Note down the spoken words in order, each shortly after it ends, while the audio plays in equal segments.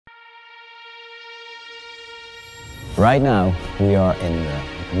Right now, we are in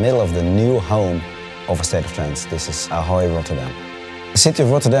the middle of the new home of A State of Trance. This is Ahoy Rotterdam. The city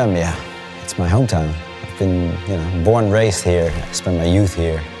of Rotterdam, yeah, it's my hometown. I've been, born and raised here. I spent my youth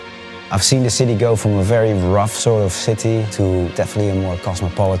here. I've seen the city go from a very rough sort of city to definitely a more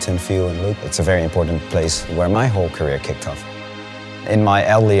cosmopolitan feel and look. It's a very important place where my whole career kicked off. In my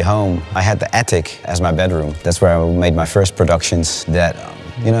elderly home, I had the attic as my bedroom. That's where I made my first productions that,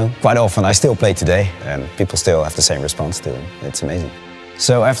 quite often I still play today, and people still have the same response to it. It's amazing.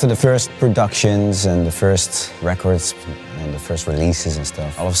 So after the first productions and the first records and the first releases and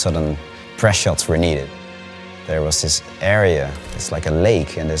stuff, all of a sudden press shots were needed. There was this area, it's like a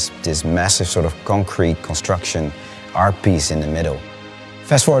lake, and there's this massive sort of concrete construction art piece in the middle.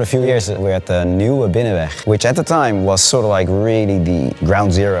 Fast forward a few years, we're at the Nieuwe Binnenweg, which at the time was sort of like really the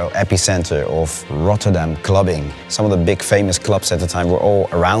ground zero epicenter of Rotterdam clubbing. Some of the big famous clubs at the time were all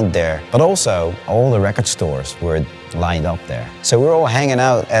around there, but also all the record stores were lined up there. So we were all hanging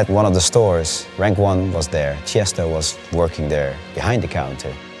out at one of the stores. Rank 1 was there, Tiesto was working there behind the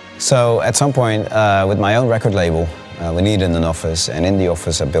counter. So at some point, with my own record label, we needed an office, and in the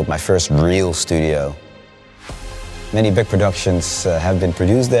office I built my first real studio. Many big productions have been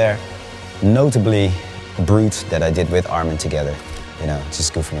produced there, notably Brute that I did with Armin together,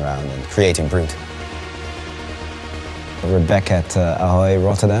 just goofing around and creating Brute. We're back at Ahoy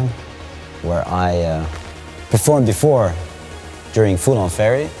Rotterdam, where I performed before during Full on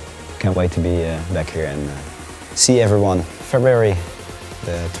Ferry. Can't wait to be back here and see everyone February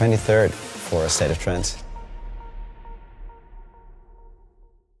the 23rd for A State of Trance.